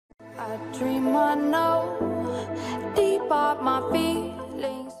dream I know deep up my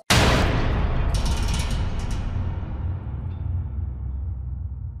feelings.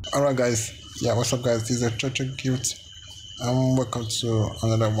 Alright guys, yeah, what's up guys, this is Ochoochogift and welcome to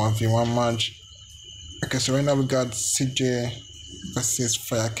another 1v1 match. Okay, so right now we got CJ versus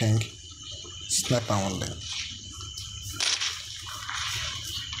Fireking, sniper only.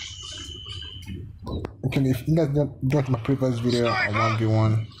 Okay, if you guys don't watch my previous video on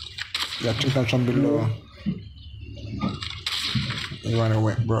 1v1, yeah, check that down below. You run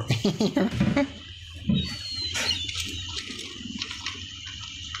away, bro.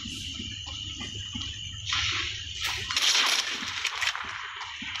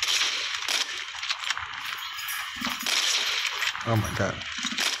 Oh my god.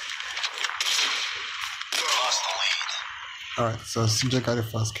 Alright, so CJ got the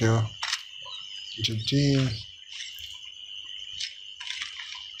first kill. GG.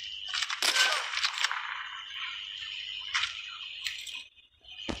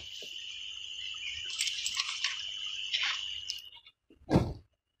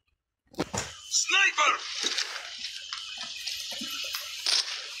 Sniper!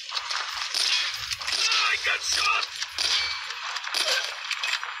 I got shot!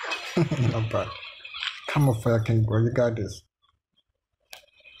 Not bad. Come on, Fireking, bro, you got this.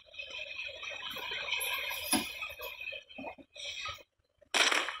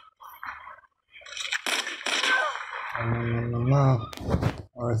 No.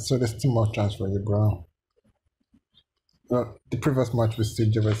 Alright, so there's 2 more chances for you, bro. Well, the previous match with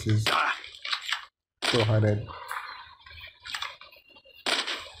CJ versus so harded.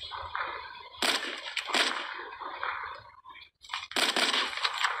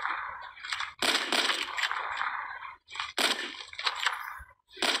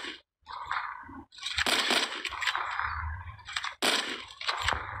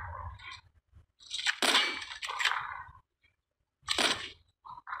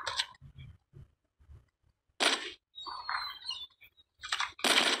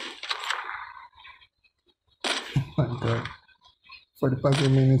 Oh my god. For the past 8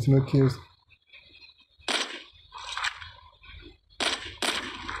 minutes, no kills.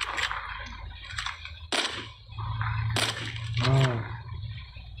 Oh.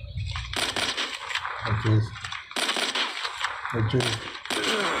 Oh jeez. Oh jeez.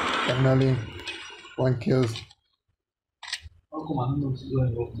 Finally, 1 kills.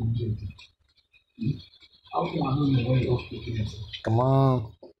 Come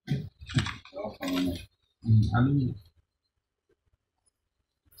on.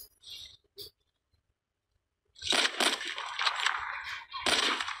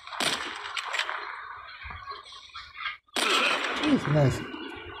 It's nice.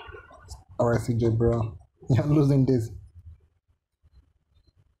 Alright, CJ, bro. You're losing this.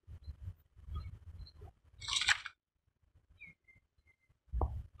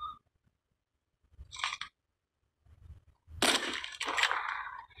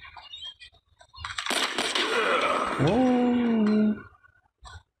 Whoa.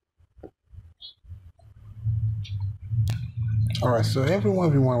 Alright, so every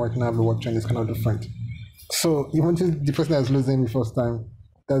 1v1 right now we're watching is kind of different. So you want to the person that's losing the first time,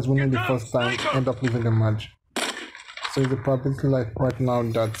 that's winning the first time, end up losing the match. So it's a probability like right now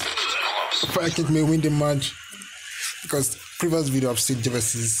that Fireking may win the match, because previous video of CJ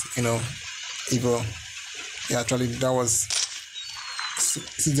versus, Evil, yeah, actually that was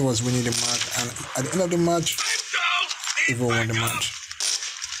CJ was winning the match, and at the end of the match Evil won the match.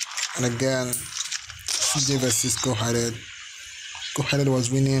 And again, CJ versus Go-Headed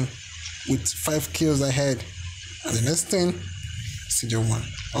was winning with 5 kills ahead, and the next thing CJ won.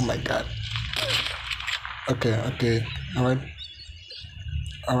 Oh my god. Okay, alright,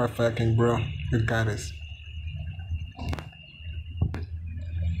 Fireking, bro, you got this.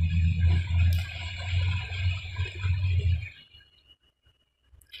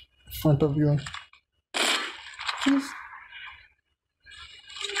 Front of you. Please.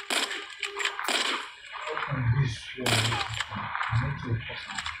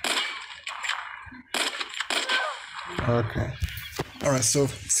 Okay. Alright, so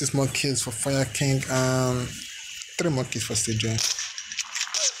 6 more kills for Fireking and 3 more kills for CJ.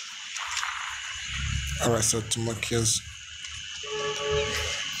 Alright, so 2 more kills.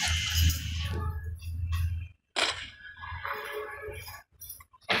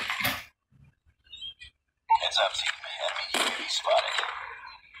 Heads up, team. Enemy UAV spotted.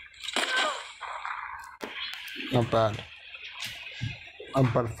 Not bad.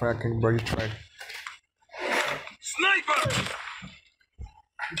 Not bad, Fireking, bro, you tried. Sniper!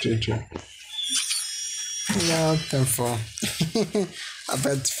 GG. Yeah, 10-4. I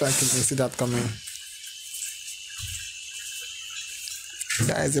bet Fireking can see that coming.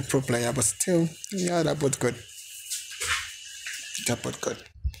 That is a pro player, but still, yeah, they're both good. They're both good.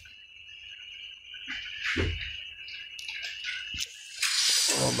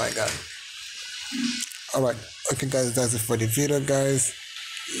 Oh my god. Alright, okay guys, that's it for the video guys.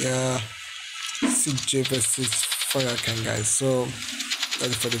 Yeah, CJ versus Fireking guys. So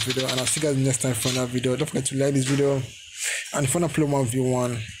that's it for the video, and I'll see you guys next time for another video. Don't forget to like this video, and if you wanna play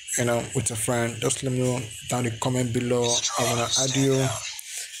 1v1, you know, with a friend, just let me know down in the comment below. I wanna add you,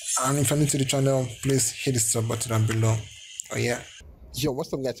 and if you're new to the channel, please hit the sub button down below. Oh yeah. Yo,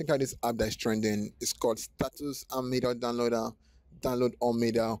 what's up guys? Check out this app that's trending. It's called Status and Media Downloader. Download all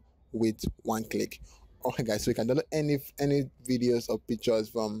media with one click. Okay guys, so you can download any videos or pictures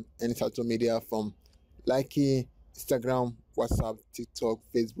from any social media, from Likey, Instagram, WhatsApp, TikTok,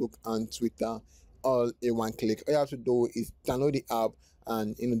 Facebook, and Twitter, all in one click. All you have to do is download the app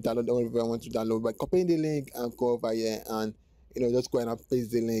and download whatever you want to download by copying the link and go over here and just go ahead and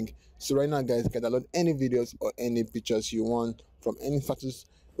paste the link. So right now guys, you can download any videos or any pictures you want from any status.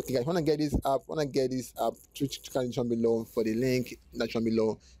 Okay guys, wanna get this app, click down below for the link down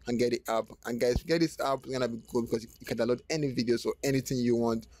below and get the app. And guys, get this app, it's gonna be cool because you can download any videos or anything you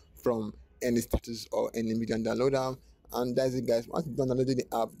want from any status or any media downloader. And that's it guys. Once you download the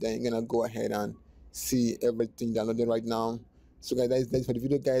app, then you're gonna go ahead and see everything downloaded right now. So guys, that's it for the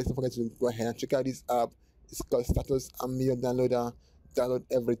video guys. Don't forget to go ahead and check out this app. It's called Status and Media Downloader. Download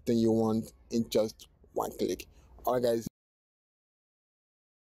everything you want in just one click. Alright guys.